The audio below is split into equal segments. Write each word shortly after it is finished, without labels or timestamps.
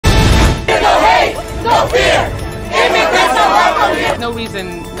no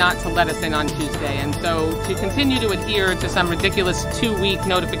reason not to let us in on Tuesday. And so to continue to adhere to some ridiculous 2-week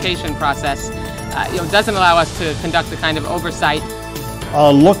notification process, doesn't allow us to conduct the kind of oversight.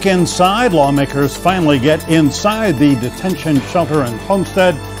 A look inside. Lawmakers finally get inside the detention shelter in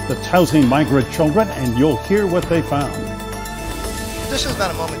Homestead that's housing migrant children, and you'll hear what they found. This is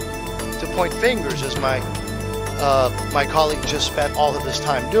not a moment to point fingers, as my colleague just spent all of this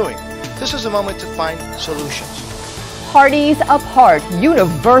time doing. This is a moment to find solutions. Parties apart,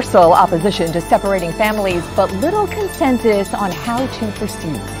 universal opposition to separating families, but little consensus on how to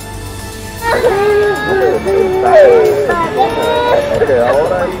proceed.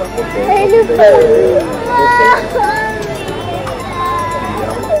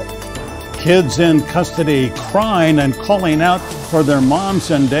 Kids in custody crying and calling out for their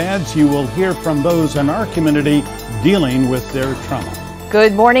moms and dads. You will hear from those in our community dealing with their trauma.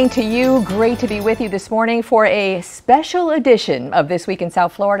 Good morning to you. Great to be with you this morning for a special edition of This Week in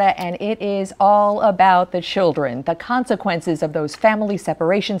South Florida, and it is all about the children. The consequences of those family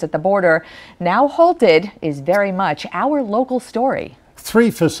separations at the border, now halted, is very much our local story.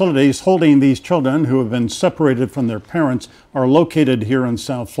 3 facilities holding these children who have been separated from their parents are located here in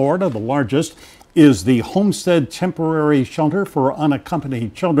South Florida. The largest is the Homestead Temporary Shelter for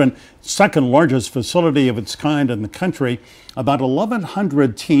Unaccompanied Children, second largest facility of its kind in the country. About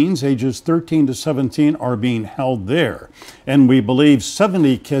 1,100 teens ages 13 to 17 are being held there. And we believe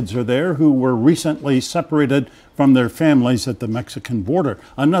 70 kids are there who were recently separated from their families at the Mexican border.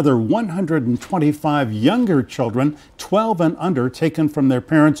 Another 125 younger children, 12 and under, taken from their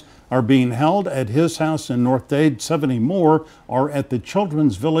parents, are being held at his house in North Dade. 70 more are at the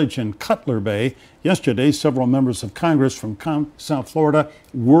Children's Village in Cutler Bay. Yesterday, several members of Congress from South Florida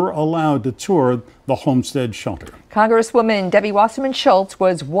were allowed to tour the Homestead shelter. Congresswoman Debbie Wasserman Schultz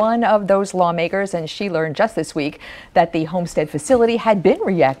was one of those lawmakers, and she learned just this week that the Homestead facility had been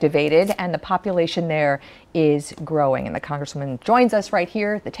reactivated and the population there is growing. And the Congresswoman joins us right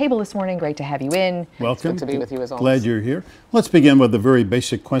here at the table this morning. Great to have you in. Welcome. It's good to be with you as always. Glad you're here. Let's begin with a very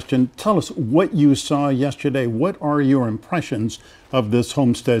basic question. Tell us what you saw yesterday. What are your impressions of this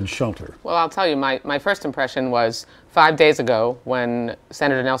Homestead shelter? Well, I'll tell you, my first impression was 5 days ago when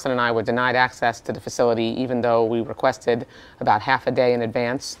Senator Nelson and I were denied access to the facility, even though we requested about half a day in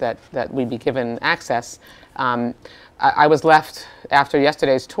advance that we be given access. I was left after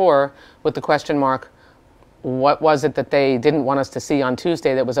yesterday's tour with the question mark, what was it that they didn't want us to see on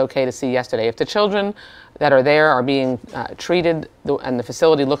Tuesday that was okay to see yesterday? If the children that are there are being treated and the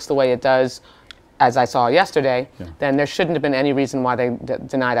facility looks the way it does, as I saw yesterday, then there shouldn't have been any reason why they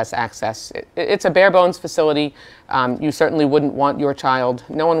denied us access. It's a bare bones facility. You certainly wouldn't want your child,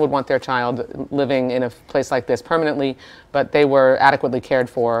 no one would want their child living in a place like this permanently, but they were adequately cared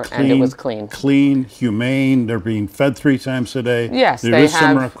for and it was clean. Clean, humane, they're being fed 3 times a day. Yes, there they is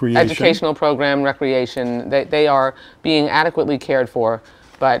some have recreation. Educational program, recreation. They are being adequately cared for,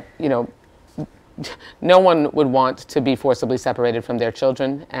 but no one would want to be forcibly separated from their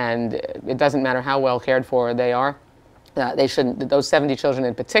children, and it doesn't matter how well cared for they are. They shouldn't. Those 70 children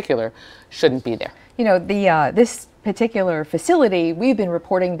in particular shouldn't be there. This particular facility, we've been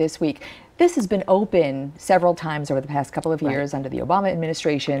reporting this week, this has been open several times over the past couple of years under the Obama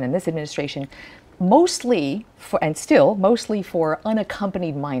administration and this administration, mostly for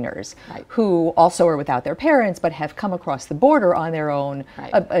unaccompanied minors who also are without their parents but have come across the border on their own,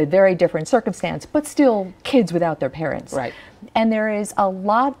 a very different circumstance, but still kids without their parents. And there is a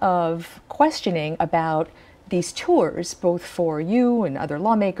lot of questioning about these tours, both for you and other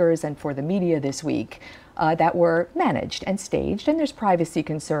lawmakers and for the media this week, that were managed and staged, and there's privacy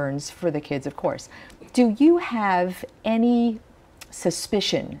concerns for the kids, of course. Do you have any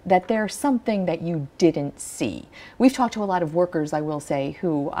suspicion that there's something that you didn't see? We've talked to a lot of workers, I will say,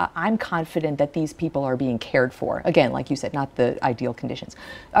 who I'm confident that these people are being cared for. Again, like you said, not the ideal conditions.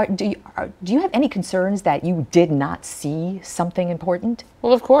 Do you have any concerns that you did not see something important?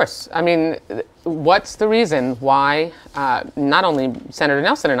 Well, of course. I mean, what's the reason why not only Senator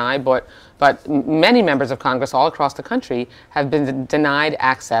Nelson and I, but many members of Congress all across the country have been denied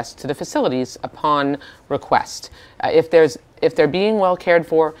access to the facilities upon request? If they're being well cared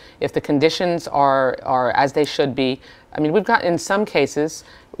for, if the conditions are as they should be, I mean, we've got, in some cases,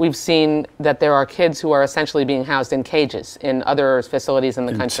 we've seen that there are kids who are essentially being housed in cages in other facilities in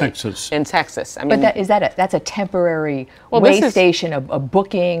the country. In Texas. I mean, but that's a temporary way station, a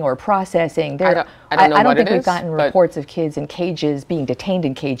booking or processing. I don't think we've gotten reports of kids in cages being detained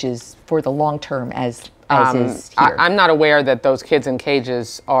in cages for the long term as is here. I'm not aware that those kids in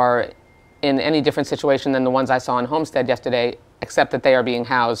cages are in any different situation than the ones I saw in Homestead yesterday, except that they are being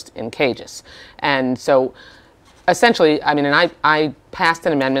housed in cages. And so, Essentially, I mean, and I passed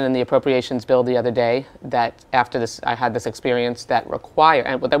an amendment in the appropriations bill the other day that after this, I had this experience that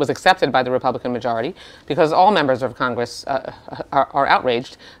and that was accepted by the Republican majority because all members of Congress are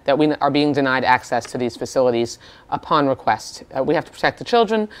outraged that we are being denied access to these facilities upon request. We have to protect the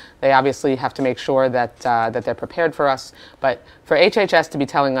children. They obviously have to make sure that that they're prepared for us. But for HHS to be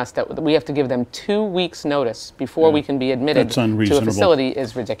telling us that we have to give them 2 weeks notice before we can be admitted to a facility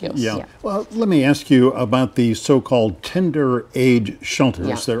is ridiculous. Yeah. Well, let me ask you about the so-called tender age shelters.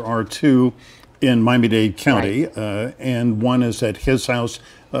 Yeah. There are 2 in Miami-Dade County, and one is at his house,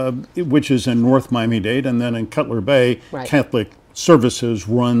 which is in North Miami-Dade, and then in Cutler Bay, Catholic Services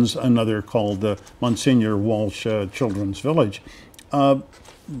runs another called Monsignor Walsh Children's Village.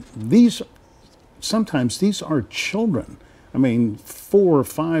 Sometimes these are children. I mean, 4,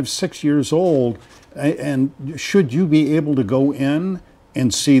 5, 6 years old, and should you be able to go in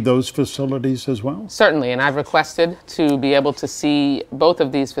and see those facilities as well? Certainly, and I've requested to be able to see both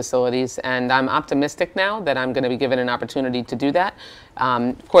of these facilities, and I'm optimistic now that I'm going to be given an opportunity to do that.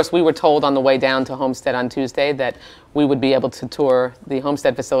 Of course, we were told on the way down to Homestead on Tuesday that we would be able to tour the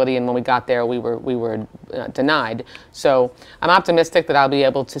Homestead facility, and when we got there, we were denied. So I'm optimistic that I'll be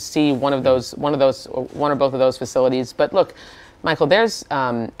able to see one or both of those facilities. But look, Michael,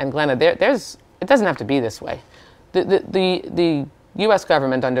 and Glenna, it doesn't have to be this way. The U.S.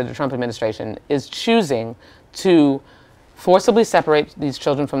 government under the Trump administration is choosing to forcibly separate these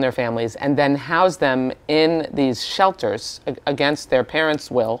children from their families and then house them in these shelters against their parents'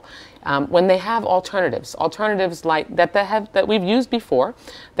 will when they have alternatives like that we've used before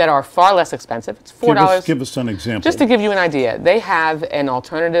that are far less expensive. It's $4. Give us an example. Just to give you an idea, they have an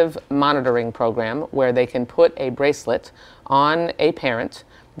alternative monitoring program where they can put a bracelet on a parent.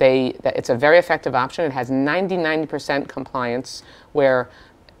 It's a very effective option. It has 90% compliance where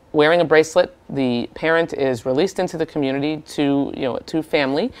wearing a bracelet, the parent is released into the community to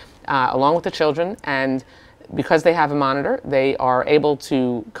family along with the children, and because they have a monitor, they are able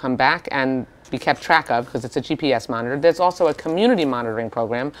to come back and be kept track of because it's a GPS monitor. There's also a community monitoring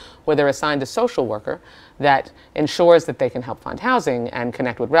program where they're assigned a social worker that ensures that they can help find housing and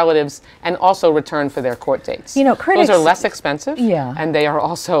connect with relatives and also return for their court dates. You know, critics, those are less expensive, yeah, and they are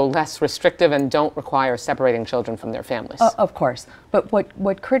also less restrictive and don't require separating children from their families. Of course, but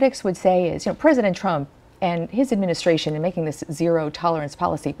what critics would say is, President Trump and his administration in making this zero tolerance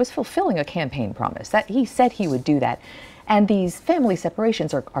policy was fulfilling a campaign promise that he said he would do that. And these family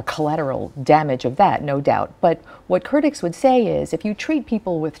separations are collateral damage of that, no doubt. But what critics would say is if you treat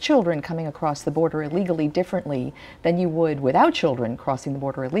people with children coming across the border illegally differently than you would without children crossing the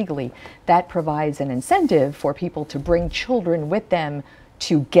border illegally, that provides an incentive for people to bring children with them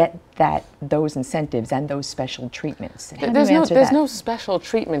to get those incentives and those special treatments. There's no special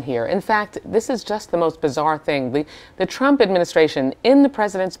treatment here. In fact, this is just the most bizarre thing. The Trump administration, in the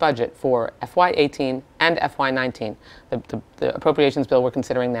president's budget for FY18 and FY19, the appropriations bill we're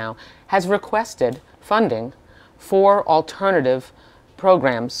considering now, has requested funding for alternative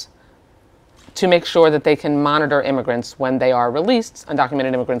programs to make sure that they can monitor immigrants when they are released,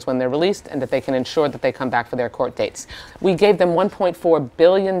 undocumented immigrants when they're released, and that they can ensure that they come back for their court dates. We gave them $1.4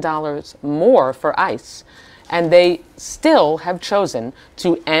 billion more for ICE, and they still have chosen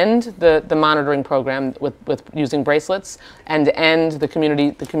to end the monitoring program with using bracelets and end the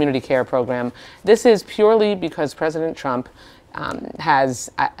community care program. This is purely because President Trump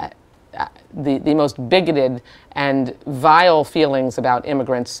has the most bigoted and vile feelings about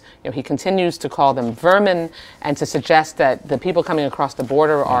immigrants. He continues to call them vermin and to suggest that the people coming across the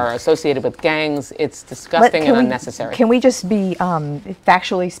border are associated with gangs. It's disgusting and unnecessary. Can we just be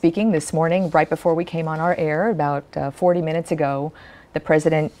factually speaking? This morning, right before we came on our air, about 40 minutes ago, the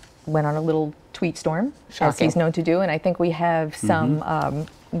president went on a little tweet storm, as he's known to do, and I think we have some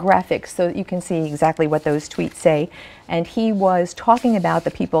graphics so that you can see exactly what those tweets say. And he was talking about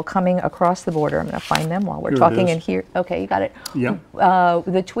the people coming across the border. I'm going to find them while we're talking in here. Okay, you got it. Yeah.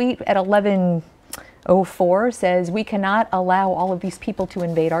 The tweet at 11:04 says, "We cannot allow all of these people to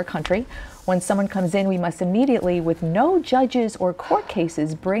invade our country. When someone comes in, we must immediately, with no judges or court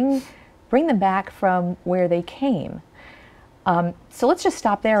cases, bring them back from where they came." So let's just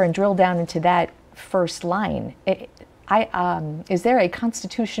stop there and drill down into that first line. Is there a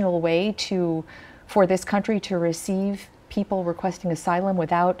constitutional way for this country to receive people requesting asylum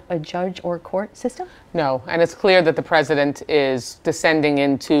without a judge or court system? No, and it's clear that the president is descending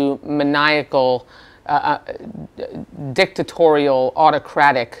into maniacal, dictatorial,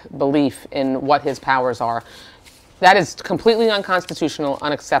 autocratic belief in what his powers are. That is completely unconstitutional,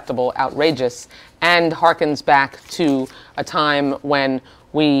 unacceptable, outrageous, and harkens back to a time when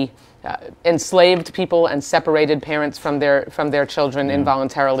We enslaved people and separated parents from their children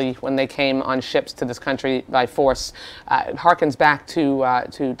involuntarily when they came on ships to this country by force. It harkens back to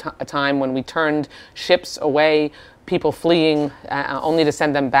a time when we turned ships away, people fleeing, only to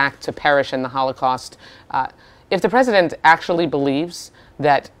send them back to perish in the Holocaust. If the president actually believes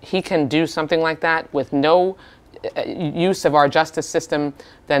that he can do something like that with no use of our justice system,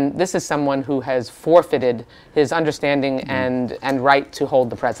 then this is someone who has forfeited his understanding and right to hold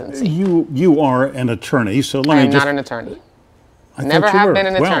the presidency. You are an attorney, so let me I am just... not an attorney. I Never thought you have were. been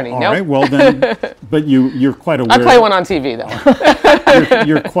an attorney. Well, all nope. right, well then, but you're quite aware... I play one on TV, though.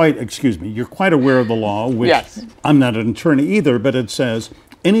 you're quite, excuse me, you're quite aware of the law, which Yes. I'm not an attorney either, but it says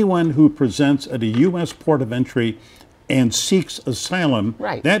anyone who presents at a U.S. port of entry and seeks asylum,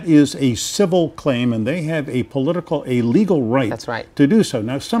 Right. that is a civil claim, and they have a legal right, That's right. to do so.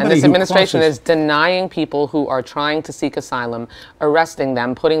 Now, And somebody this who administration crosses, is denying people who are trying to seek asylum, arresting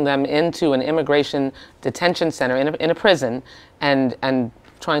them, putting them into an immigration detention center in a prison, and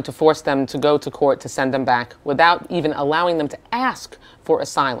trying to force them to go to court to send them back without even allowing them to ask for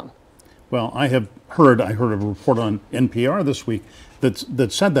asylum. Well, I heard a report on NPR this week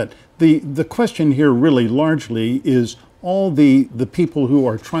that said that. The question here really largely is all the people who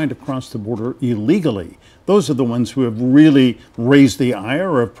are trying to cross the border illegally. Those are the ones who have really raised the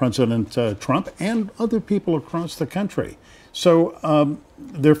ire of President Trump and other people across the country. So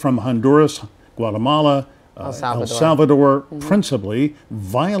they're from Honduras, Guatemala, El Salvador, principally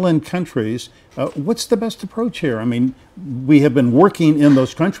violent countries. What's the best approach here? I mean, we have been working in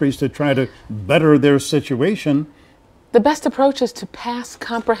those countries to try to better their situation. The best approach is to pass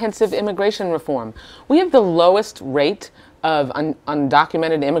comprehensive immigration reform. We have the lowest rate of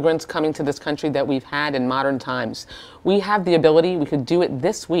undocumented immigrants coming to this country that we've had in modern times. We have the ability, we could do it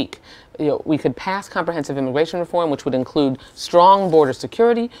this week. We could pass comprehensive immigration reform, which would include strong border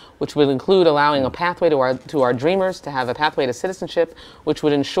security, which would include allowing a pathway to our dreamers to have a pathway to citizenship, which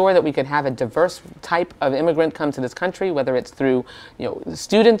would ensure that we could have a diverse type of immigrant come to this country, whether it's through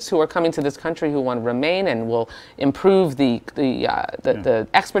students who are coming to this country who want to remain and will improve the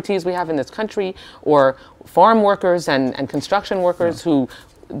expertise we have in this country, or farm workers and construction workers who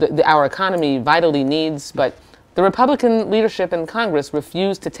our economy vitally needs, but the Republican leadership in Congress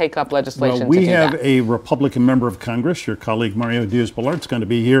refused to take up legislation to do that. Well, we have a Republican member of Congress, your colleague Mario Diaz-Balart, is going to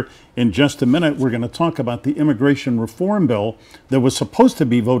be here in just a minute. We're going to talk about the immigration reform bill that was supposed to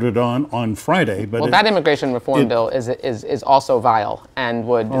be voted on Friday. But that immigration reform bill is also vile and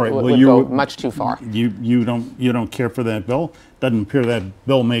would go much too far. You don't care for that bill? Doesn't appear that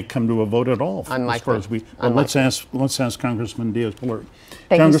bill may come to a vote at all. Unlikely. Let's ask Congressman Diaz-Balart.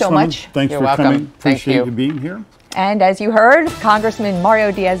 Thank you so much. Thanks for coming. Appreciate you being here. And as you heard, Congressman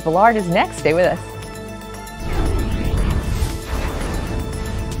Mario Diaz-Balart is next. Stay with us.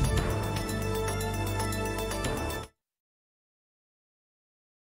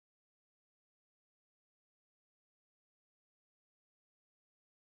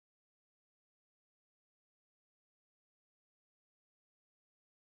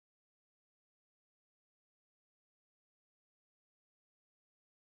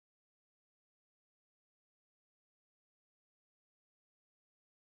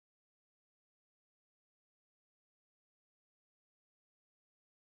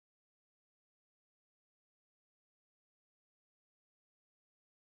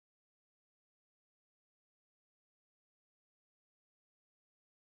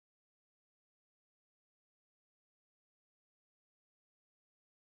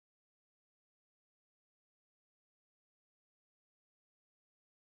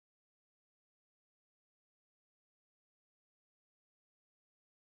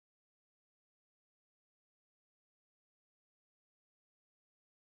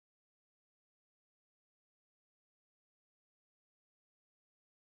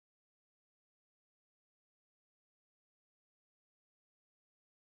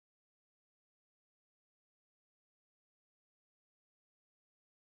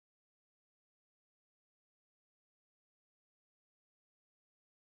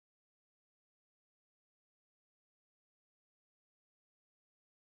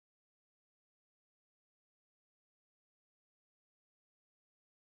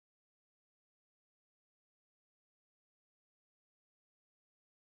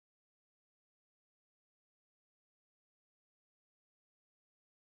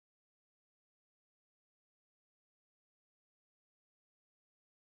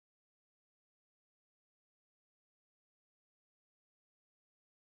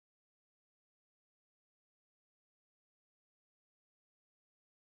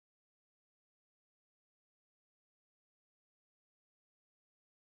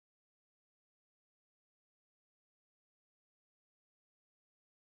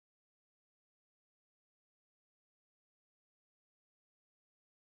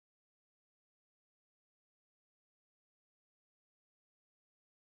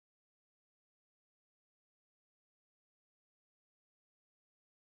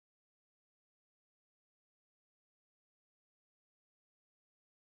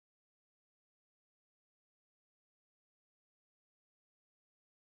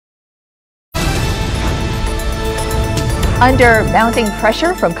 Under mounting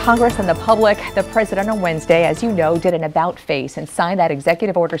pressure from Congress and the public, the president on Wednesday, as you know, did an about-face and signed that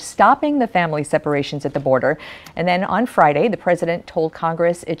executive order stopping the family separations at the border. And then on Friday, the president told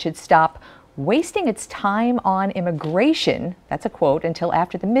Congress it should stop wasting its time on immigration, that's a quote, until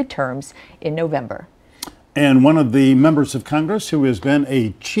after the midterms in November. And one of the members of Congress who has been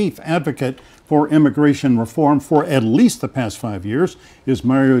a chief advocate for immigration reform for at least the past 5 years is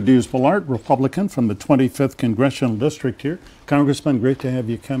Mario Diaz Balart, Republican from the 25th Congressional District here. Congressman, great to have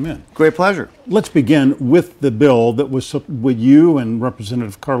you come in. Great pleasure. Let's begin with the bill that was with you and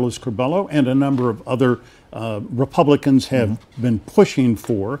Representative Carlos Curbelo and a number of other Republicans have been pushing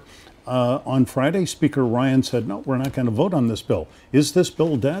for. On Friday, Speaker Ryan said, no, we're not going to vote on this bill. Is this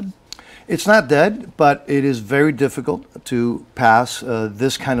bill dead? It's not dead, but it is very difficult to pass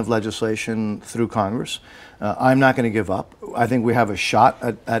this kind of legislation through Congress. I'm not going to give up. I think we have a shot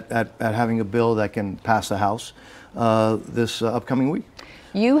at having a bill that can pass the House this upcoming week.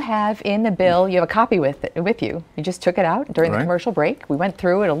 You have in the bill, you have a copy with you. You just took it out during the commercial break. We went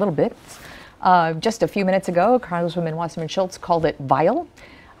through it a little bit. Just a few minutes ago, Congresswoman Wasserman Schultz called it vile.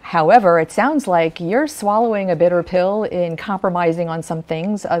 However, it sounds like you're swallowing a bitter pill in compromising on some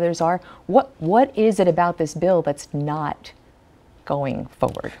things. Others are. What is it about this bill that's not going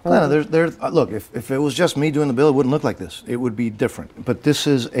forward? Glenna, look, if it was just me doing the bill, it wouldn't look like this. It would be different. But this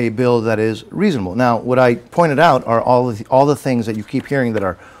is a bill that is reasonable. Now, what I pointed out are all the things that you keep hearing that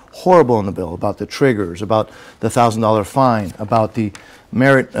are horrible in the bill, about the triggers, about the $1,000 fine, about the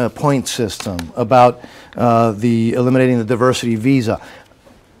merit point system, about the eliminating the diversity visa.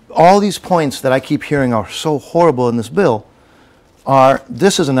 All these points that I keep hearing are so horrible in this bill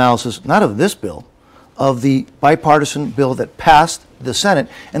this is analysis, not of this bill, of the bipartisan bill that passed the Senate.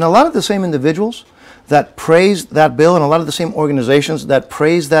 And a lot of the same individuals that praised that bill and a lot of the same organizations that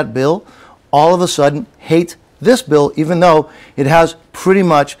praised that bill all of a sudden hate this bill, even though it has pretty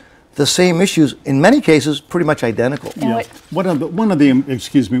much the same issues, in many cases, pretty much identical. Yeah. One of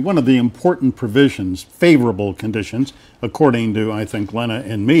the important provisions, favorable conditions, according to, I think, Glenna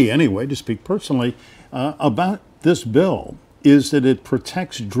and me anyway, to speak personally, about this bill is that it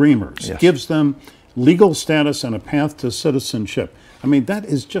protects dreamers, Yes. gives them legal status and a path to citizenship. I mean, that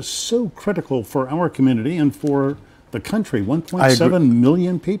is just so critical for our community and for the country, 1.7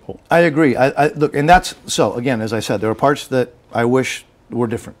 million people. I agree. Look, and that's, so again, as I said, there are parts that I wish were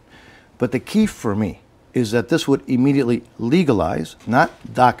different. But the key for me is that this would immediately legalize, not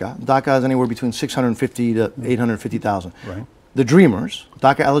DACA. DACA is anywhere between 650 to 850,000. Right. The dreamers,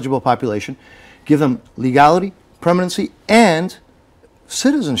 DACA eligible population, give them legality, permanency, and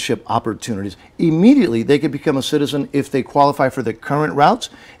citizenship opportunities. Immediately, they could become a citizen if they qualify for the current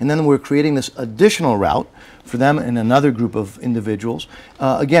routes, and then we're creating this additional route for them and another group of individuals.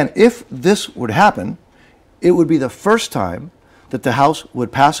 Again, if this would happen, it would be the first time that the House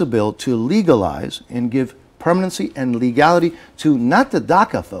would pass a bill to legalize and give permanency and legality to not the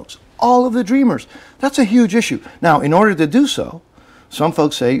DACA folks, all of the dreamers. That's a huge issue. Now, in order to do so, some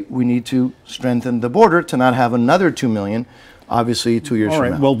folks say we need to strengthen the border to not have another 2 million, obviously 2 years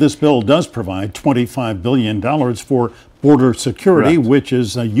from now. Well, this bill does provide $25 billion for border security, Correct. which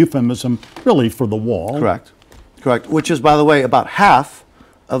is a euphemism really for the wall. Correct. Correct. Which is, by the way, about half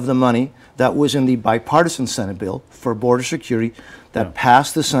of the money that was in the bipartisan Senate bill for border security that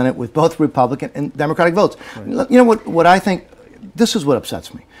passed the Senate with both Republican and Democratic votes. Right. You know what I think, this is what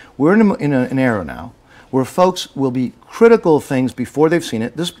upsets me. We're in an era now where folks will be critical of things before they've seen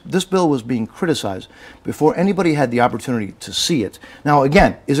it. This bill was being criticized before anybody had the opportunity to see it. Now,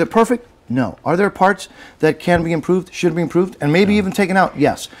 again, is it perfect? No. Are there parts that can be improved, should be improved, and maybe even taken out?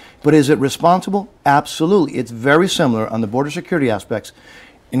 Yes. But is it responsible? Absolutely. It's very similar on the border security aspects.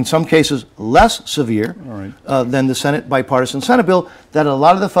 In some cases, less severe than the Senate bipartisan Senate bill that a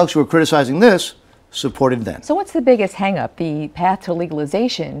lot of the folks who were criticizing this supported then. So what's the biggest hang-up, the path to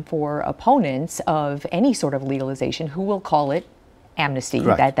legalization for opponents of any sort of legalization who will call it amnesty?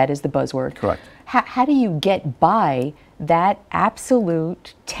 Correct. That is the buzzword. Correct. How do you get by that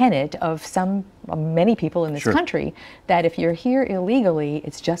absolute tenet of many people in this country that if you're here illegally,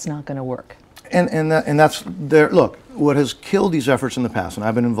 it's just not going to work? And that's there. Look, what has killed these efforts in the past, and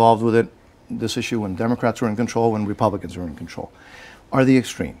I've been involved with it, this issue when Democrats were in control, when Republicans were in control, are the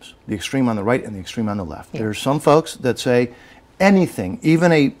extremes. The extreme on the right and the extreme on the left. Yeah. There are some folks that say anything,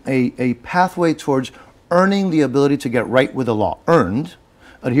 even a pathway towards earning the ability to get right with the law,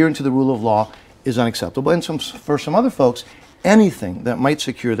 adhering to the rule of law, is unacceptable. And for some other folks, anything that might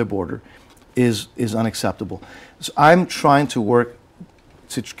secure the border is unacceptable. So I'm trying to work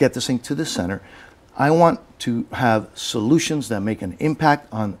to get this thing to the center. I want to have solutions that make an impact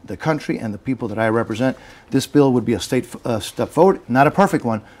on the country and the people that I represent. This bill would be a step forward, not a perfect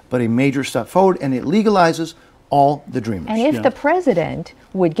one, but a major step forward, and it legalizes all the dreamers. And if the president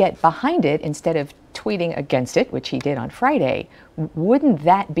would get behind it instead of tweeting against it, which he did on Friday, wouldn't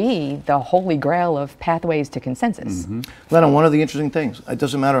that be the holy grail of pathways to consensus? Glenna, one of the interesting things, it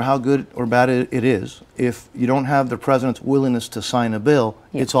doesn't matter how good or bad it is, if you don't have the president's willingness to sign a bill,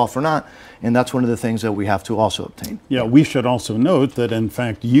 it's all for naught. And that's one of the things that we have to also obtain. Yeah, we should also note that, in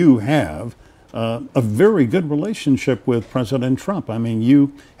fact, you have a very good relationship with President Trump. I mean,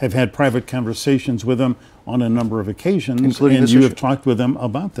 you have had private conversations with him on a number of occasions, including and this you issue. have talked with him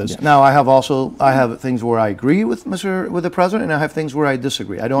about this. Yeah. Now, I have things where I agree with the president, and I have things where I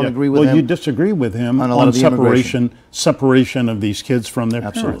disagree. I don't agree with him. Well, you disagree with him on a lot of the separation of these kids from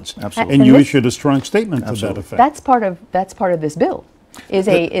their parents. Absolutely. And you issued a strong statement to that effect. That's part of this bill. Is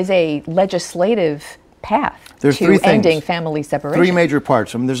a legislative path There's to three things. ending family separation. Three major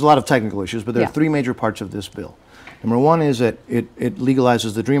parts. I mean, there's a lot of technical issues, but there are three major parts of this bill. Number one is that it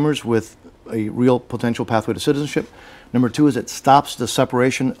legalizes the dreamers with a real potential pathway to citizenship. Number two is it stops the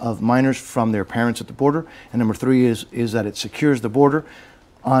separation of minors from their parents at the border. And number three is that it secures the border.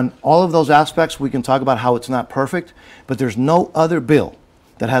 On all of those aspects, we can talk about how it's not perfect, but there's no other bill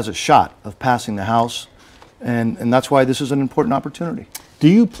that has a shot of passing the House, and that's why this is an important opportunity. Do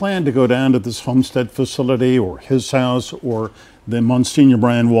you plan to go down to this Homestead facility or his house or the Monsignor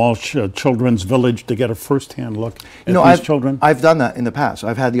Brian Walsh Children's Village to get a first-hand look at these children? I've done that in the past.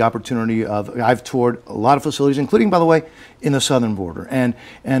 I've had the opportunity I've toured a lot of facilities, including, by the way, in the southern border. And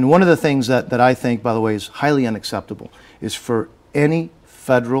one of the things that I think, by the way, is highly unacceptable is for any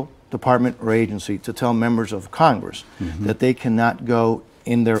federal department or agency to tell members of Congress that they cannot go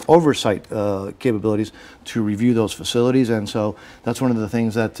in their oversight capabilities to review those facilities. And so that's one of the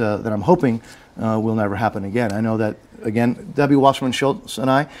things that I'm hoping will never happen again. I know that, again, Debbie Wasserman Schultz and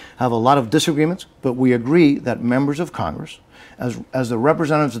I have a lot of disagreements, but we agree that members of Congress, as the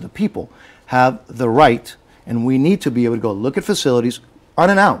representatives of the people, have the right, and we need to be able to go look at facilities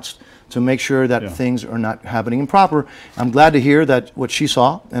unannounced to make sure that things are not happening improper. I'm glad to hear that what she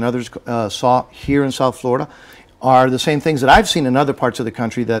saw and others saw here in South Florida are the same things that I've seen in other parts of the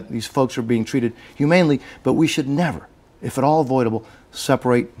country, that these folks are being treated humanely, but we should never, if at all avoidable,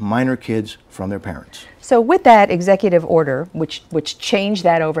 separate minor kids from their parents. So with that executive order, which changed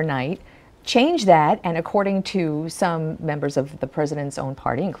that overnight, and according to some members of the president's own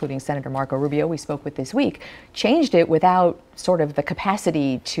party, including Senator Marco Rubio we spoke with this week, changed it without sort of the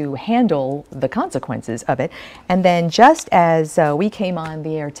capacity to handle the consequences of it. And then just as we came on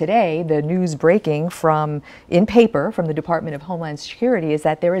the air today, the news breaking in paper from the Department of Homeland Security is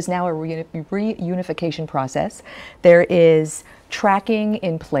that there is now a reunification process. There is tracking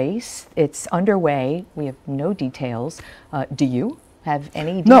in place. It's underway. We have no details. Do you have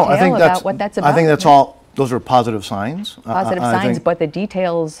any detail about what that's about? I think that's all. Those are positive signs. Positive signs, but the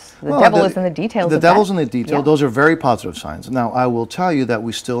details, the devil is in the details. The devil's in the detail. Those are very positive signs. Now, I will tell you that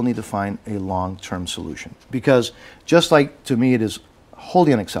we still need to find a long-term solution, because just like, to me, it is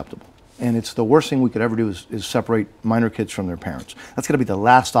wholly unacceptable, and it's the worst thing we could ever do is separate minor kids from their parents. That's going to be the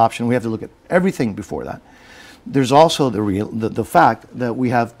last option. We have to look at everything before that. There's also the fact that we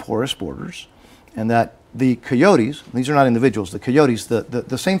have porous borders, and that the coyotes, these are not individuals, the coyotes,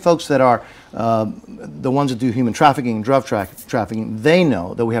 the same folks that are the ones that do human trafficking and drug trafficking, they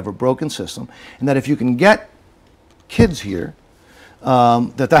know that we have a broken system, and that if you can get kids here,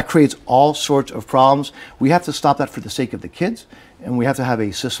 that creates all sorts of problems. We have to stop that for the sake of the kids, and we have to have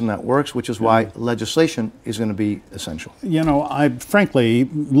a system that works, which is why legislation is going to be essential. You know, frankly,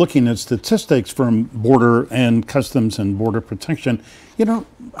 looking at statistics from Border and Customs and Border Protection, you know,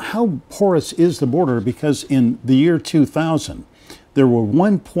 how porous is the border? Because in the year 2000, there were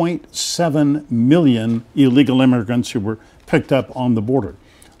 1.7 million illegal immigrants who were picked up on the border.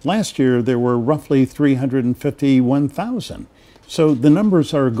 Last year, there were roughly 351,000. So the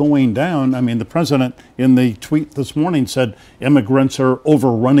numbers are going down. I mean, the president in the tweet this morning said immigrants are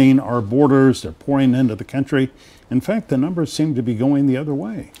overrunning our borders, they're pouring into the country. In fact, the numbers seem to be going the other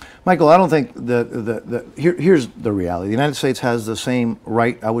way. Michael, I don't think here's the reality. The United States has the same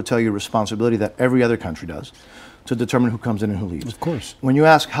right, I would tell you, responsibility that every other country does to determine who comes in and who leaves. Of course. When you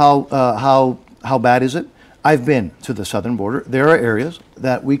ask how bad is it, I've been to the southern border. There are areas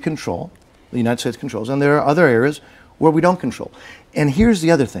that we control, the United States controls, and there are other areas where we don't control. And here's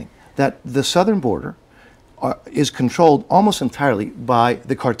the other thing, that the southern border is controlled almost entirely by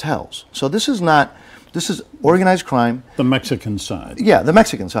the cartels. So this is not This is organized crime. The Mexican side. Yeah, the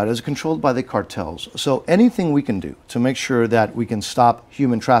Mexican side is controlled by the cartels. So anything we can do to make sure that we can stop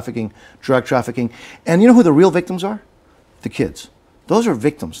human trafficking, drug trafficking, and you know who the real victims are? The kids. Those are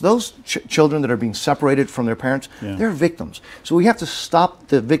victims. Those children that are being separated from their parents, they're victims. So we have to stop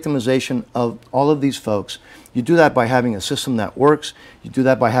the victimization of all of these folks. You do that by having a system that works. You do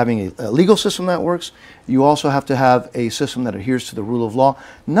that by having a legal system that works. You also have to have a system that adheres to the rule of law.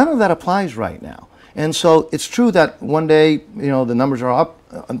 None of that applies right now. And so it's true that one day, you know, the numbers are up,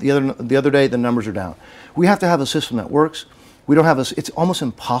 the other day the numbers are down. We have to have a system that works. We don't have a, it's almost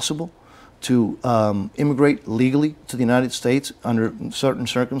impossible to immigrate legally to the United States under certain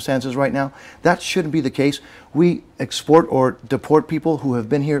circumstances right now. That shouldn't be the case. We export or deport people who have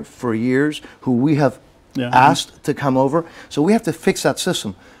been here for years, who we have asked to come over. So we have to fix that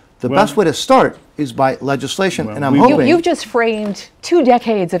system. The best way to start is by legislation, and I'm hoping... You've just framed 2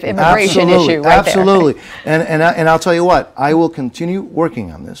 decades of immigration issue right absolutely. There. And I'll tell you what, I will continue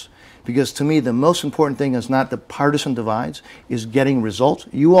working on this, because to me the most important thing is not the partisan divides, is getting results.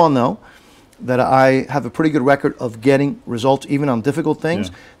 You all know that I have a pretty good record of getting results even on difficult things.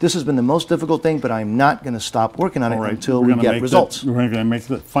 This has been the most difficult thing, but I'm not going to stop working on it until we get results. We're going to make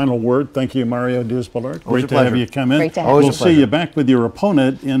the final word. Thank you, Mario Diaz-Balart. Great to have you come in. Great to have you. We'll see you back with your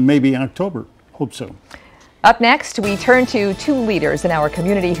opponent in maybe October. Hope so. Up next, we turn to 2 leaders in our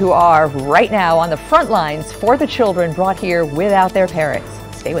community who are right now on the front lines for the children brought here without their parents.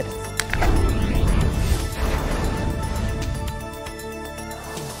 Stay with us.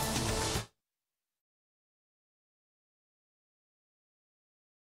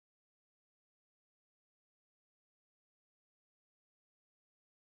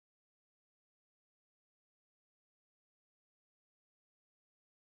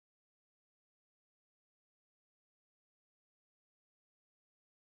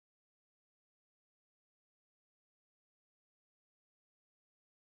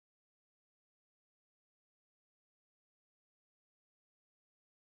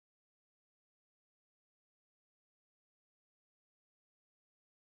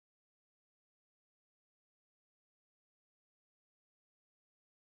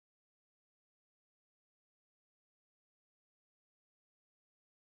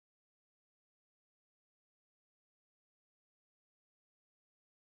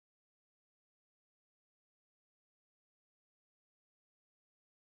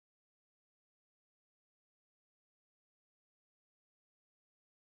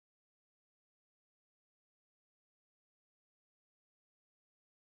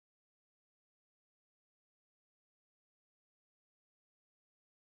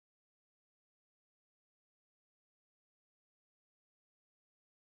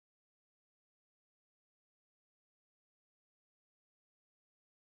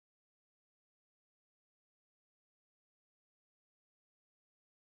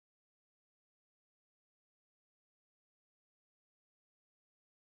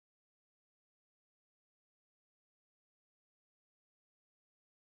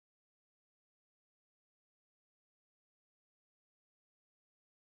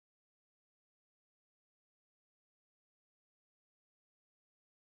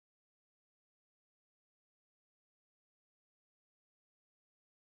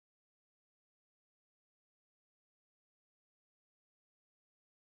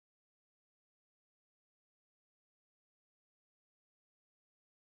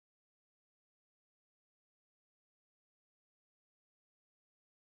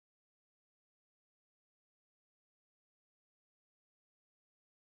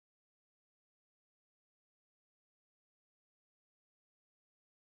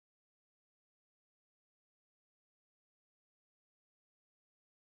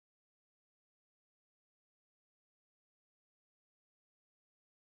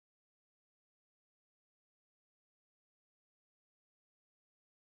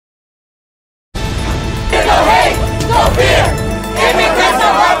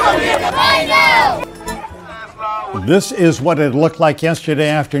 This is what it looked like yesterday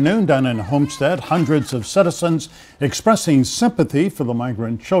afternoon down in Homestead. Hundreds of citizens expressing sympathy for the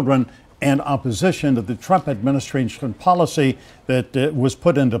migrant children and opposition to the Trump administration policy that was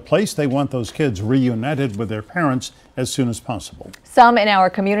put into place. They want those kids reunited with their parents as soon as possible. Some in our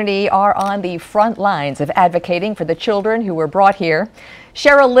community are on the front lines of advocating for the children who were brought here.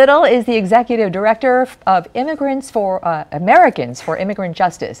 Cheryl Little is the executive director of Americans for Immigrant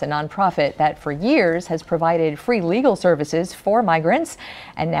Justice, a nonprofit that for years has provided free legal services for migrants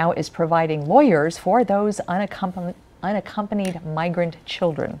and now is providing lawyers for those unaccompanied migrant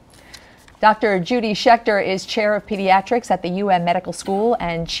children. Dr. Judy Schechter is chair of pediatrics at the UM Medical School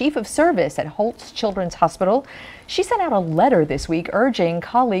and chief of service at Schultz Children's Hospital. She sent out a letter this week urging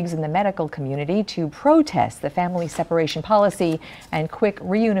colleagues in the medical community to protest the family separation policy and quick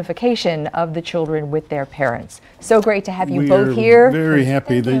reunification of the children with their parents. So great to have you both here. Very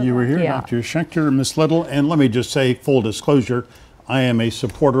happy that you were here, Yeah. Dr. Schechter, Ms. Little. And let me just say, full disclosure, I am a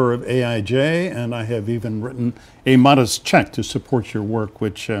supporter of AIJ, and I have even written a modest check to support your work,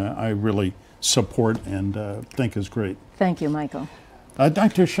 which I really support and think is great. Thank you, Michael.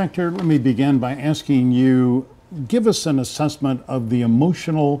 Dr. Schechter, let me begin by asking you, give us an assessment of the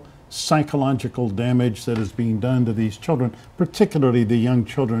emotional, psychological damage that is being done to these children, particularly the young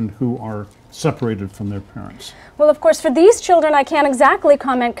children who are separated from their parents. Well, of course, for these children, I can't exactly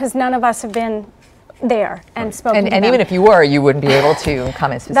comment because none of us have been there and spoken to And them. even if you were, you wouldn't be able to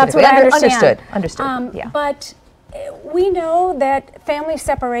comment specifically. That's what I understand. Understood. Yeah. But we know that family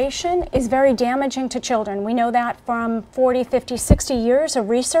separation is very damaging to children. We know that from 40, 50, 60 years of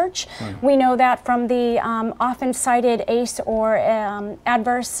research. Right. We know that from the often cited ACE or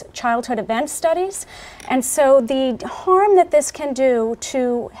adverse childhood event studies. And so the harm that this can do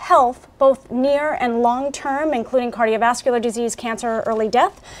to health, both near and long term, including cardiovascular disease, cancer, early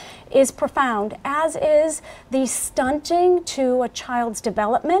death, is profound, as is the stunting to a child's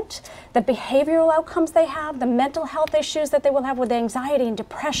development, the behavioral outcomes they have, the mental health issues that they will have with anxiety and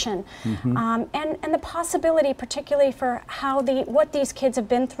depression, and the possibility, particularly for how what these kids have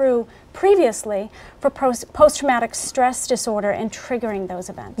been through previously for post-traumatic stress disorder and triggering those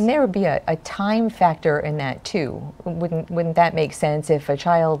events. And there would be a time factor in that too. Wouldn't that make sense if a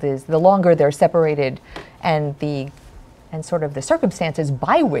child is, the longer they're separated and sort of the circumstances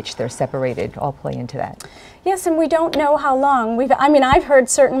by which they're separated all play into that? Yes, and we don't know how long. I've heard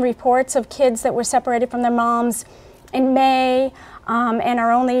certain reports of kids that were separated from their moms in May and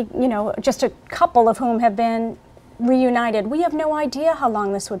are only, just a couple of whom have been reunited. We have no idea how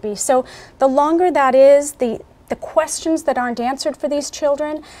long this would be. So the longer that is, the questions that aren't answered for these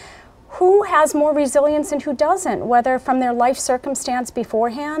children, who has more resilience and who doesn't, whether from their life circumstance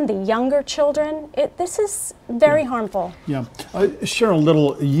beforehand, the younger children, this is very harmful. Yeah. Cheryl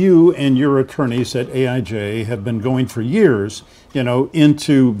Little, you and your attorneys at AIJ have been going for years,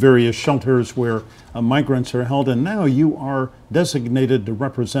 into various shelters where migrants are held, and now you are designated to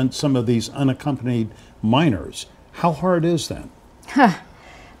represent some of these unaccompanied minors. How hard is that?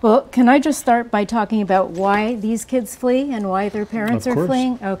 Well, can I just start by talking about why these kids flee and why their parents are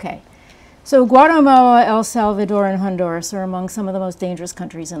fleeing? Okay. So Guatemala, El Salvador, and Honduras are among some of the most dangerous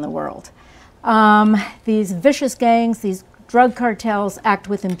countries in the world. These vicious gangs, these drug cartels act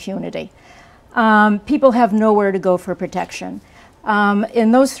with impunity. People have nowhere to go for protection.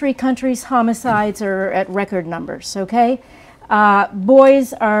 In those three countries, homicides are at record numbers, okay?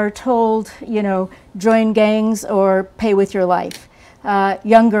 Boys are told, join gangs or pay with your life.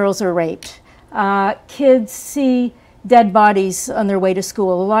 Young girls are raped. Kids see dead bodies on their way to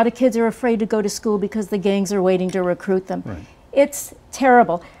school. A lot of kids are afraid to go to school because the gangs are waiting to recruit them. Right. It's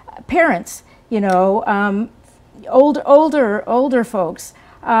terrible. Parents, older folks,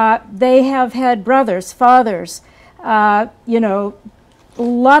 they have had brothers, fathers, lots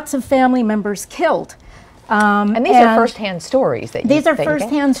of family members killed. And these are first-hand stories. These are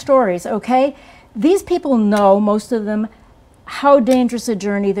first-hand stories, okay? These people know, most of them, how dangerous a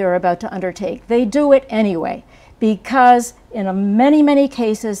journey they're about to undertake. They do it anyway, because in many, many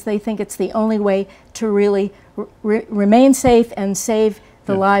cases, they think it's the only way to really remain safe and save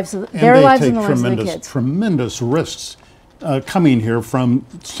the lives of their lives and the lives of the kids. Tremendous risks coming here from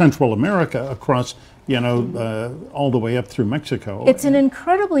Central America across, all the way up through Mexico. It's an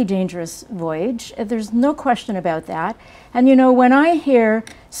incredibly dangerous voyage. There's no question about that. And when I hear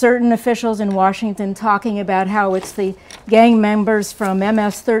certain officials in Washington talking about how it's the gang members from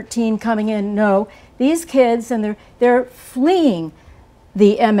MS-13 coming in, no, these kids, and they're fleeing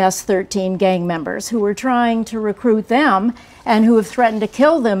the MS-13 gang members who are trying to recruit them and who have threatened to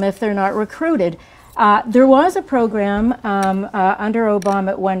kill them if they're not recruited. There was a program under Obama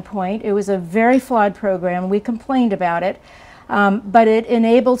at one point. It was a very flawed program. We complained about it, but it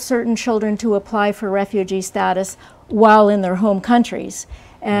enabled certain children to apply for refugee status while in their home countries,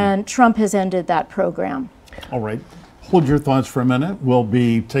 and Trump has ended that program. All right. Hold your thoughts for a minute. We'll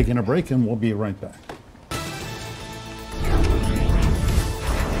be taking a break and we'll be right back.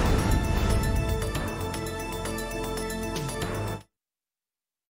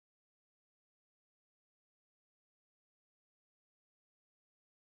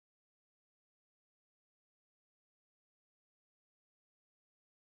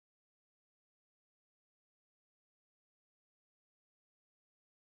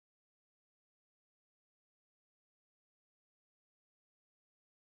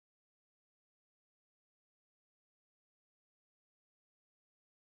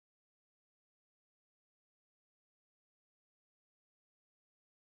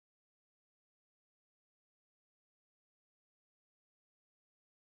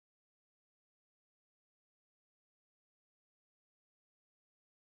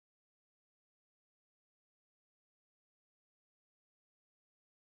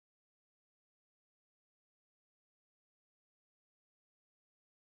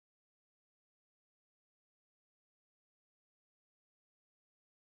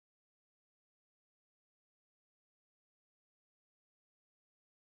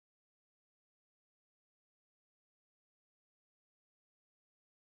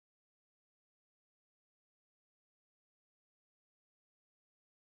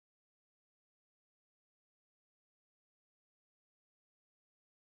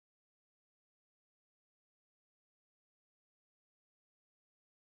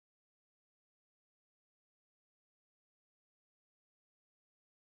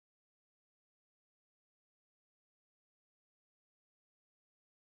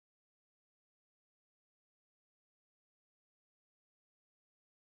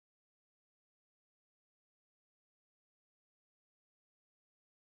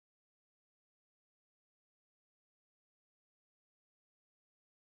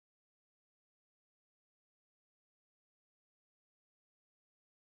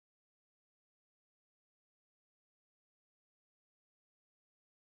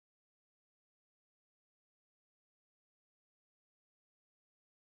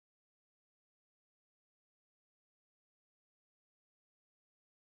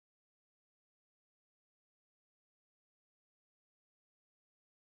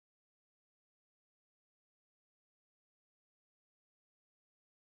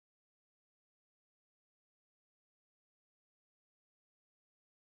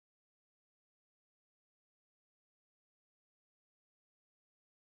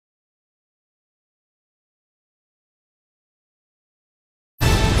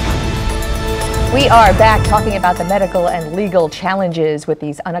 We are back talking about the medical and legal challenges with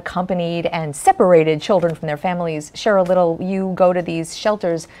these unaccompanied and separated children from their families. Cheryl Little, you go to these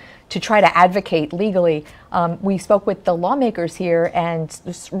shelters to try to advocate legally. We spoke with the lawmakers here, and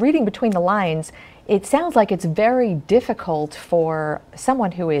just reading between the lines, it sounds like it's very difficult for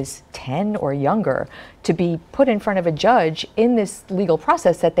someone who is 10 or younger to be put in front of a judge in this legal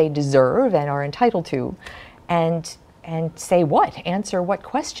process that they deserve and are entitled to, and say what? Answer what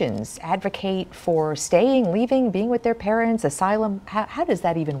questions? Advocate for staying, leaving, being with their parents, asylum? How does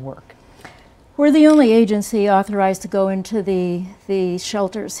that even work? We're the only agency authorized to go into the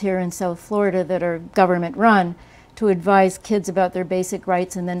shelters here in South Florida that are government run to advise kids about their basic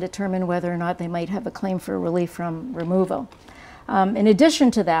rights and then determine whether or not they might have a claim for relief from removal. In addition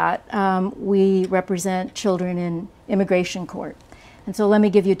to that, we represent children in immigration court. And so let me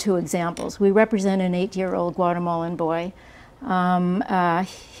give you two examples. We represent an 8-year-old Guatemalan boy.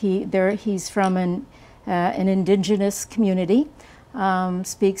 He's from an indigenous community,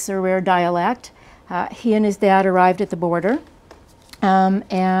 speaks a rare dialect. He and his dad arrived at the border.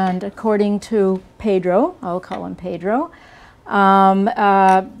 And according to Pedro, I'll call him Pedro,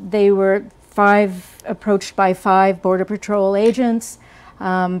 they were approached by 5 Border Patrol agents.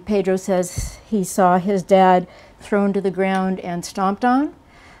 Pedro says he saw his dad thrown to the ground and stomped on,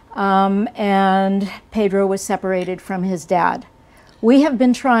 and Pedro was separated from his dad. We have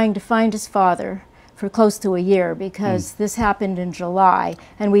been trying to find his father for close to a year because this happened in July,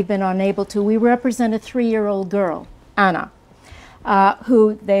 and we've been unable to. We represent a 3-year-old girl, Anna,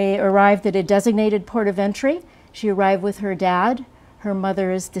 who they arrived at a designated port of entry. She arrived with her dad. Her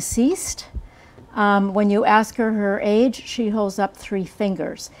mother is deceased. When you ask her her age, she holds up 3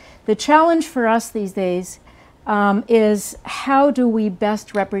 fingers. The challenge for us these days is how do we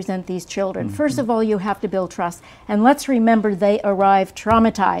best represent these children? First of all, you have to build trust. And let's remember they arrived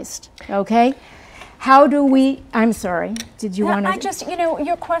traumatized, okay? How do we, I'm sorry, did you want to? I just, you know,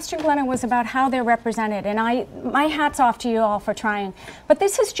 your question, Glenna, was about how they're represented, and my hat's off to you all for trying. But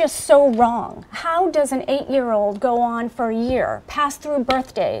this is just so wrong. How does an 8-year-old go on for a year, pass through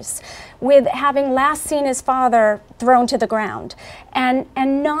birthdays, with having last seen his father thrown to the ground, and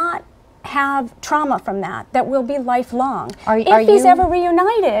not have trauma from that will be lifelong? If he's ever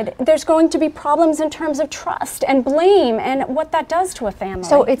reunited, there's going to be problems in terms of trust and blame and what that does to a family.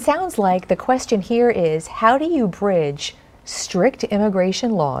 So it sounds like the question here is, how do you bridge strict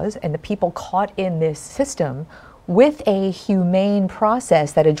immigration laws and the people caught in this system with a humane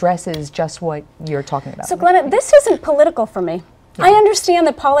process that addresses just what you're talking about? So Glenna, this isn't political for me. Yeah. I understand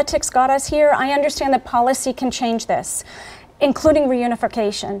that politics got us here. I understand that policy can change this, including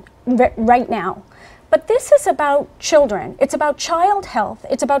reunification right now. But this is about children. It's about child health.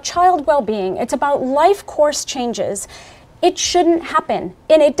 It's about child well-being. It's about life course changes. It shouldn't happen,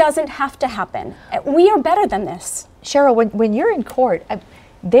 and it doesn't have to happen. We are better than this. Cheryl, when you're in court,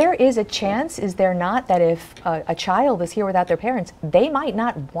 there is a chance, is there not, that if a child is here without their parents, they might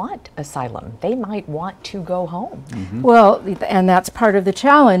not want asylum. They might want to go home. Well, and that's part of the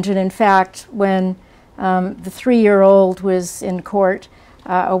challenge. And in fact, when the 3-year-old was in court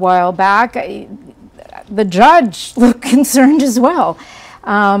a while back, the judge looked concerned as well.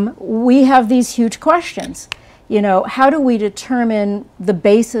 We have these huge questions. You know, how do we determine the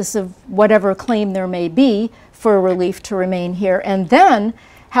basis of whatever claim there may be for relief to remain here? And then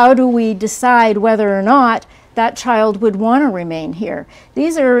how do we decide whether or not that child would want to remain here?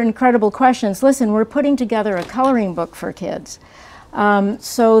 These are incredible questions. Listen, we're putting together a coloring book for kids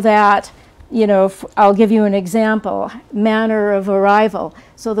so that, you know, I'll give you an example, manner of arrival.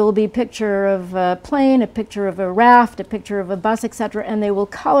 So there will be a picture of a plane, a picture of a raft, a picture of a bus, etc., and they will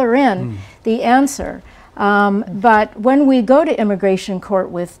color in the answer. But when we go to immigration court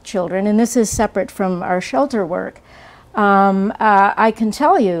with children, and this is separate from our shelter work, I can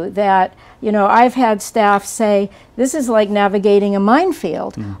tell you that, you know, I've had staff say, this is like navigating a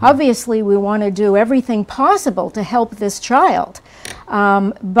minefield. Obviously, we want to do everything possible to help this child.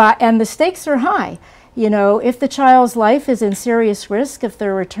 And the stakes are high. You know, if the child's life is in serious risk if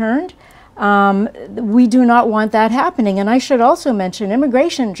they're returned, we do not want that happening. And I should also mention,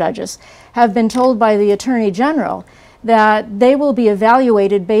 immigration judges have been told by the Attorney General that they will be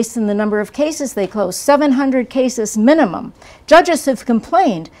evaluated based on the number of cases they close, 700 cases minimum. Judges have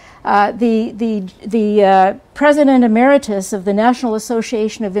complained. The President Emeritus of the National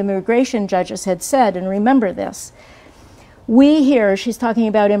Association of Immigration Judges had said, and remember this, We hear, she's talking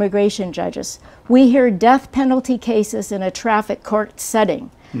about immigration judges, we hear death penalty cases in a traffic court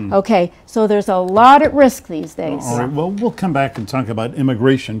setting. Okay, so there's a lot at risk these days. All right, well, we'll come back and talk about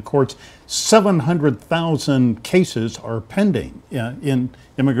immigration courts. 700,000 cases are pending in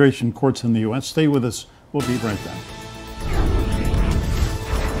immigration courts in the U.S. Stay with us. We'll be right back.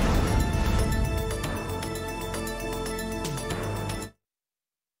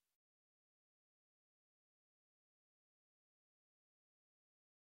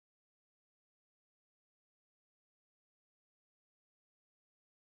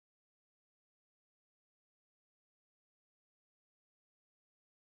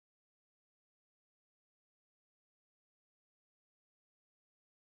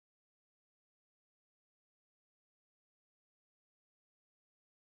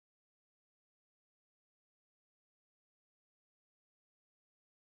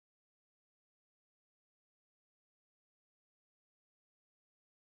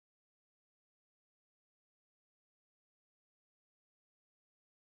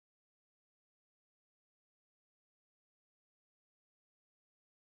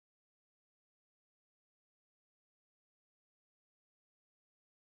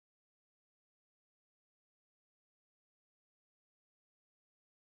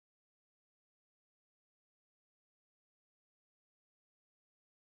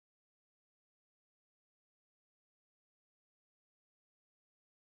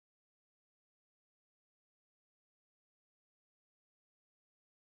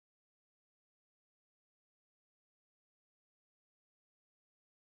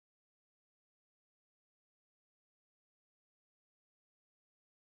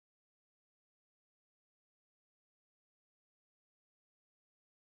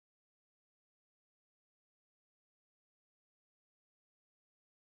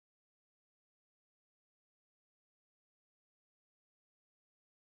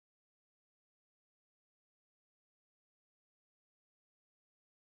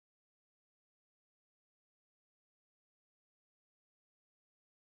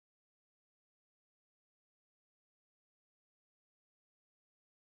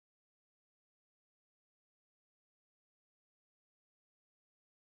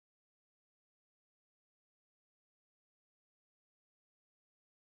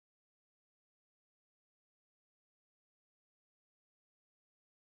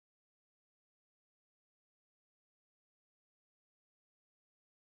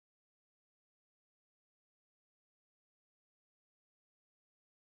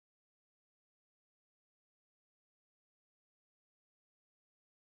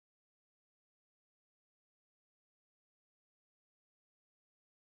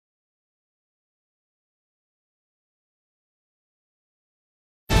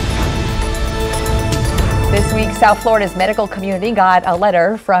 This week, South Florida's medical community got a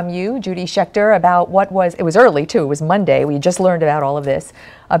letter from you, Judy Schechter, about it was early too, it was Monday, we just learned about all of this,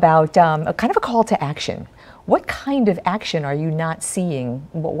 about a kind of a call to action. What kind of action are you not seeing?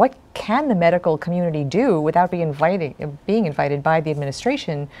 What can the medical community do without being invited by the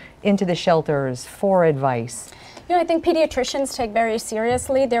administration into the shelters for advice? You know, I think pediatricians take very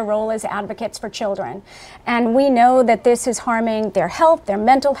seriously their role as advocates for children. And we know that this is harming their health, their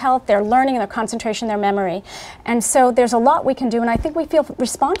mental health, their learning, their concentration, their memory. And so there's a lot we can do, and I think we feel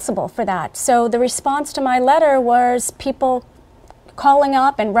responsible for that. So the response to my letter was people calling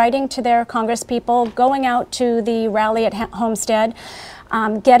up and writing to their congresspeople, going out to the rally at Homestead,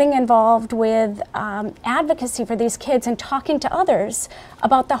 getting involved with advocacy for these kids and talking to others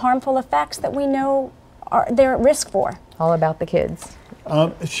about the harmful effects that we know they're at risk for. All about the kids.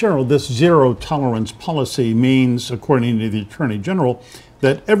 Cheryl, this zero tolerance policy means, according to the Attorney General,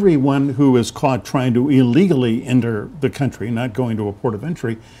 that everyone who is caught trying to illegally enter the country, not going to a port of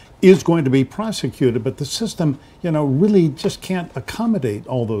entry, is going to be prosecuted. But the system, really just can't accommodate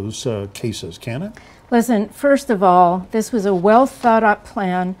all those cases, can it? Listen, first of all, this was a well thought out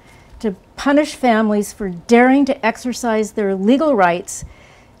plan to punish families for daring to exercise their legal rights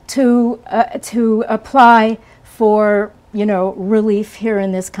to apply for, relief here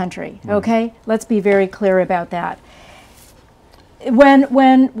in this country. Okay, let's be very clear about that.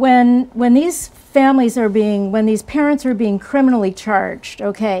 When these families are when these parents are being criminally charged,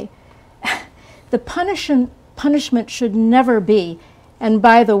 okay, the punishment should never be, and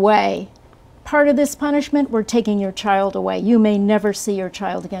by the way, part of this punishment, we're taking your child away. You may never see your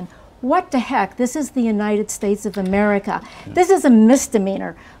child again. What the heck? This is the United States of America. This is a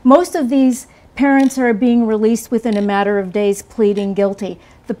misdemeanor. Most of these Parents are being released within a matter of days, pleading guilty.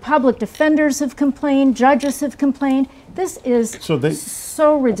 The public defenders have complained, judges have complained. This is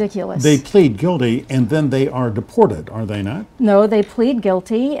so ridiculous. They plead guilty and then they are deported, are they not? No, they plead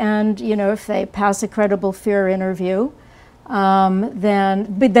guilty, and you know, if they pass a credible fear interview,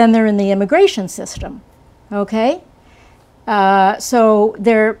 then they're in the immigration system. Okay, so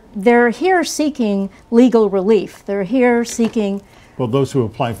they're here seeking legal relief. They're here seeking. Well, those who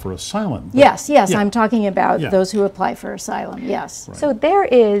apply for asylum. Yes, yeah. I'm talking about Yeah. those who apply for asylum, yes. Right. So there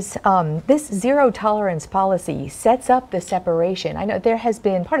is, this zero tolerance policy sets up the separation. I know there has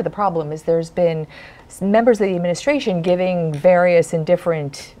been, part of the problem is there's been members of the administration giving various and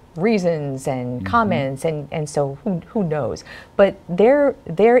different reasons and comments, and so who knows. But there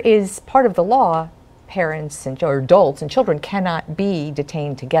is part of the law, parents or adults and children cannot be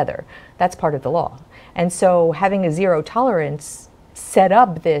detained together. That's part of the law. And so having a zero tolerance set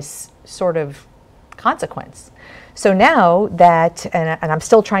up this sort of consequence. So now that, and I'm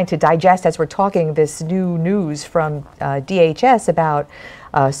still trying to digest as we're talking this new news from DHS about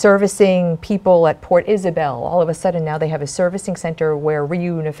servicing people at Port Isabel. All of a sudden now they have a servicing center where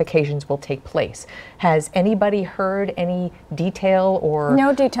reunifications will take place. Has anybody heard any detail or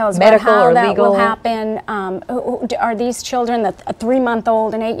no details medical about how or that legal? will happen? Are these children, a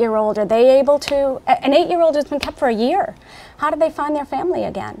 3-month-old, an 8-year-old, are they able to? An 8-year-old has been kept for a year. How do they find their family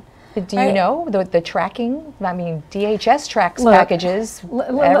again? Do you know the tracking? I mean, DHS tracks packages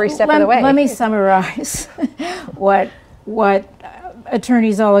every step of the way. Let me summarize what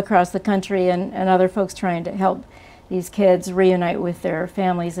attorneys all across the country and other folks trying to help these kids reunite with their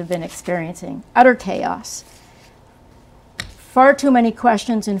families have been experiencing. Utter chaos. Far too many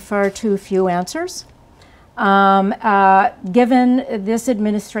questions and far too few answers. Given this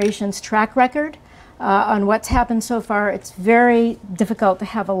administration's track record on what's happened so far, it's very difficult to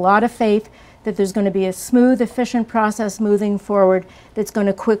have a lot of faith that there's going to be a smooth, efficient process moving forward that's going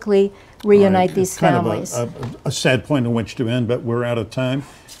to quickly reunite these families. Kind of a sad point on which to end, but we're out of time.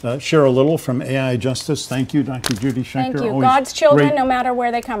 Cheryl Little from AI Justice, thank you. Dr. Judy Schenker. Thank you. Always God's children, great. no matter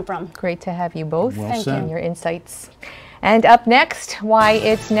where they come from. Great to have you both. Well Thank said. you. And your insights. And up next, why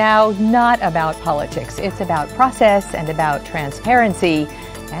it's now not about politics. It's about process and about transparency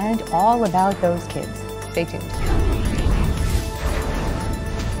and all about those kids. Stay tuned.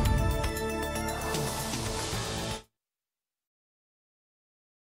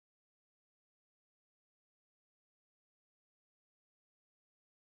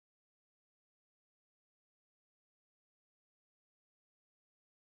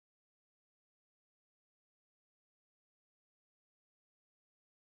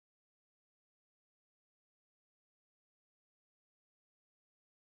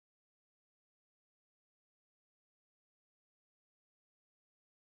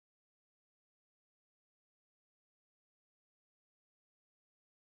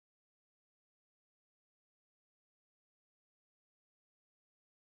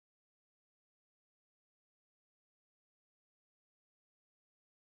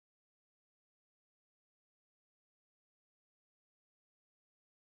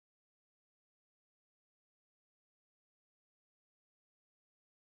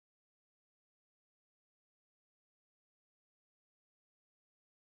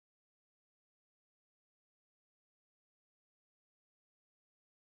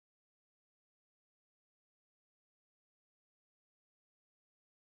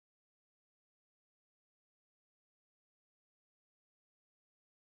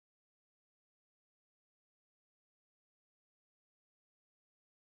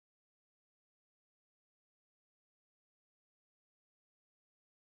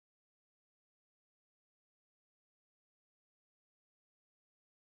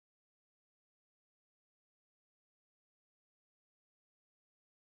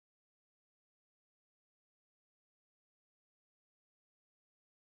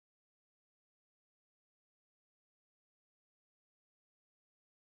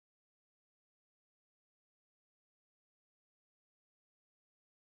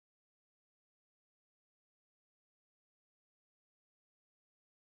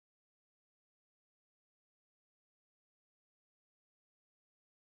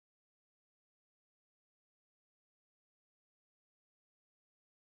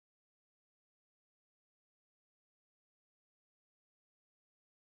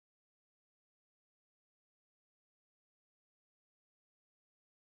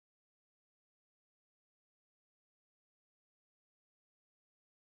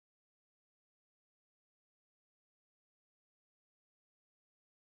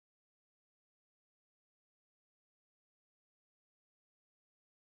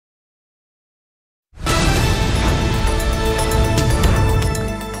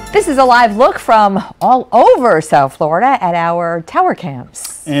 This is a live look from all over South Florida at our tower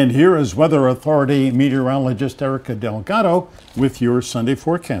cams. And here is Weather Authority meteorologist Erica Delgado with your Sunday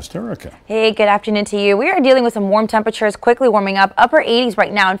forecast. Erica. Hey, good afternoon to you. We are dealing with some warm temperatures quickly warming up. Upper 80s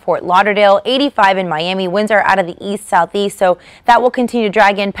right now in Fort Lauderdale, 85 in Miami. Winds are out of the east-southeast, so that will continue to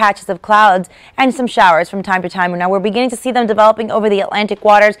drag in patches of clouds and some showers from time to time. Now we're beginning to see them developing over the Atlantic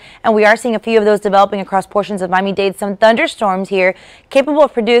waters, and we are seeing a few of those developing across portions of Miami-Dade. Some thunderstorms here capable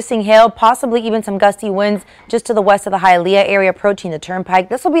of producing hail, possibly even some gusty winds just to the west of the Hialeah area approaching the turnpike.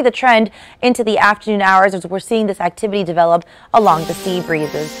 This will be the trend into the afternoon hours as we're seeing this activity develop along the sea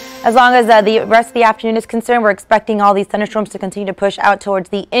breezes. As long as the rest of the afternoon is concerned, we're expecting all these thunderstorms to continue to push out towards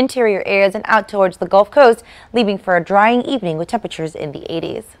the interior areas and out towards the Gulf Coast, leaving for a drying evening with temperatures in the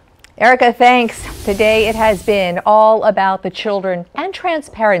 80s. Erica, thanks. Today it has been all about the children and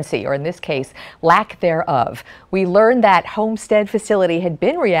transparency, or in this case, lack thereof. We learned that Homestead facility had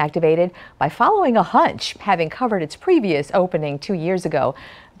been reactivated by following a hunch, having covered its previous opening 2 years ago.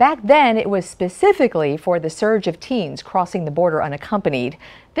 Back then, it was specifically for the surge of teens crossing the border unaccompanied.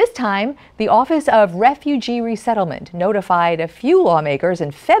 This time, the Office of Refugee Resettlement notified a few lawmakers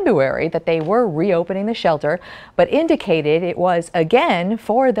in February that they were reopening the shelter, but indicated it was again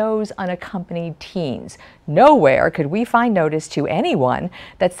for those unaccompanied teens. Nowhere could we find notice to anyone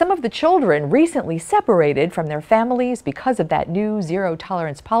that some of the children recently separated from their families because of that new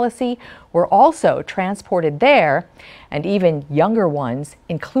zero-tolerance policy were also transported there, and even younger ones,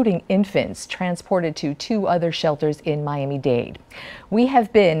 including infants, transported to 2 other shelters in Miami-Dade. We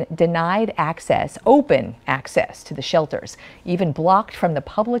have been denied access, open access to the shelters, even blocked from the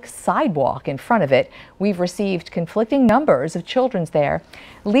public sidewalk in front of it. We've received conflicting numbers of children there,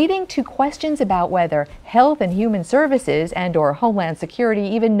 leading to questions about whether Health and Human Services and/or Homeland Security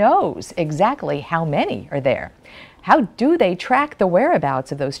even knows exactly how many are there. How do they track the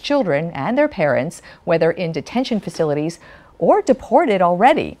whereabouts of those children and their parents, whether in detention facilities or deported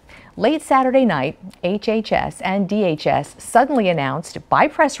already? Late Saturday night, HHS and DHS suddenly announced by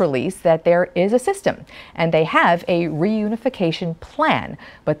press release that there is a system and they have a reunification plan,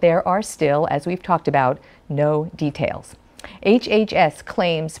 but there are still, as we've talked about, no details. HHS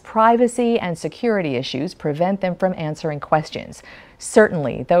claims privacy and security issues prevent them from answering questions.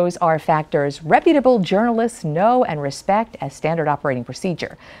 Certainly, those are factors reputable journalists know and respect as standard operating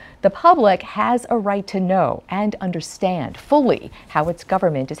procedure. The public has a right to know and understand fully how its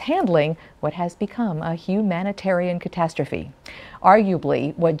government is handling what has become a humanitarian catastrophe.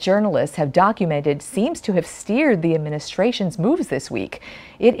 Arguably, what journalists have documented seems to have steered the administration's moves this week.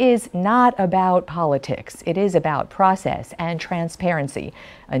 It is not about politics. It is about process and transparency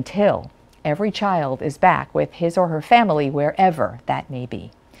until every child is back with his or her family wherever that may be.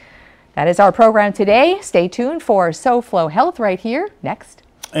 That is our program today. Stay tuned for SoFlo Health right here next.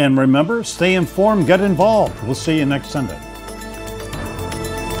 And remember, stay informed, get involved. We'll see you next Sunday.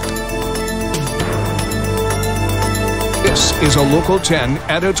 This is a Local 10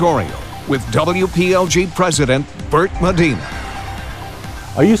 editorial with WPLG President Bert Medina.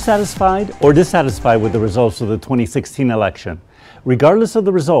 Are you satisfied or dissatisfied with the results of the 2016 election? Regardless of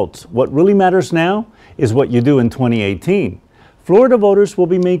the results, what really matters now is what you do in 2018. Florida voters will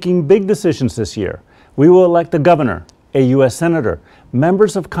be making big decisions this year. We will elect a governor, a U.S. senator,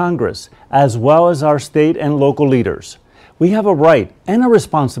 members of Congress, as well as our state and local leaders. We have a right and a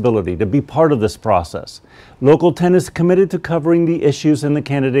responsibility to be part of this process. Local 10 is committed to covering the issues and the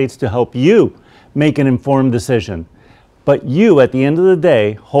candidates to help you make an informed decision. But you, at the end of the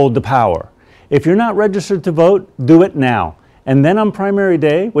day, hold the power. If you're not registered to vote, do it now. And then on primary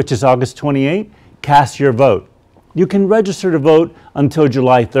day, which is August 28, cast your vote. You can register to vote until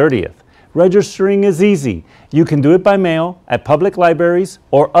July 30th. Registering is easy. You can do it by mail at public libraries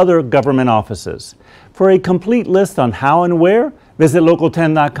or other government offices. For a complete list on how and where, visit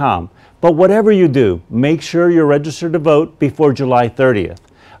local10.com. But whatever you do, make sure you're registered to vote before July 30th.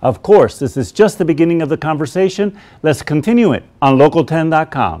 Of course, this is just the beginning of the conversation. Let's continue it on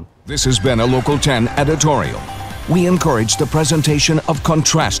local10.com. This has been a Local 10 editorial. We encourage the presentation of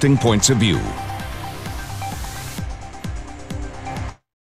contrasting points of view.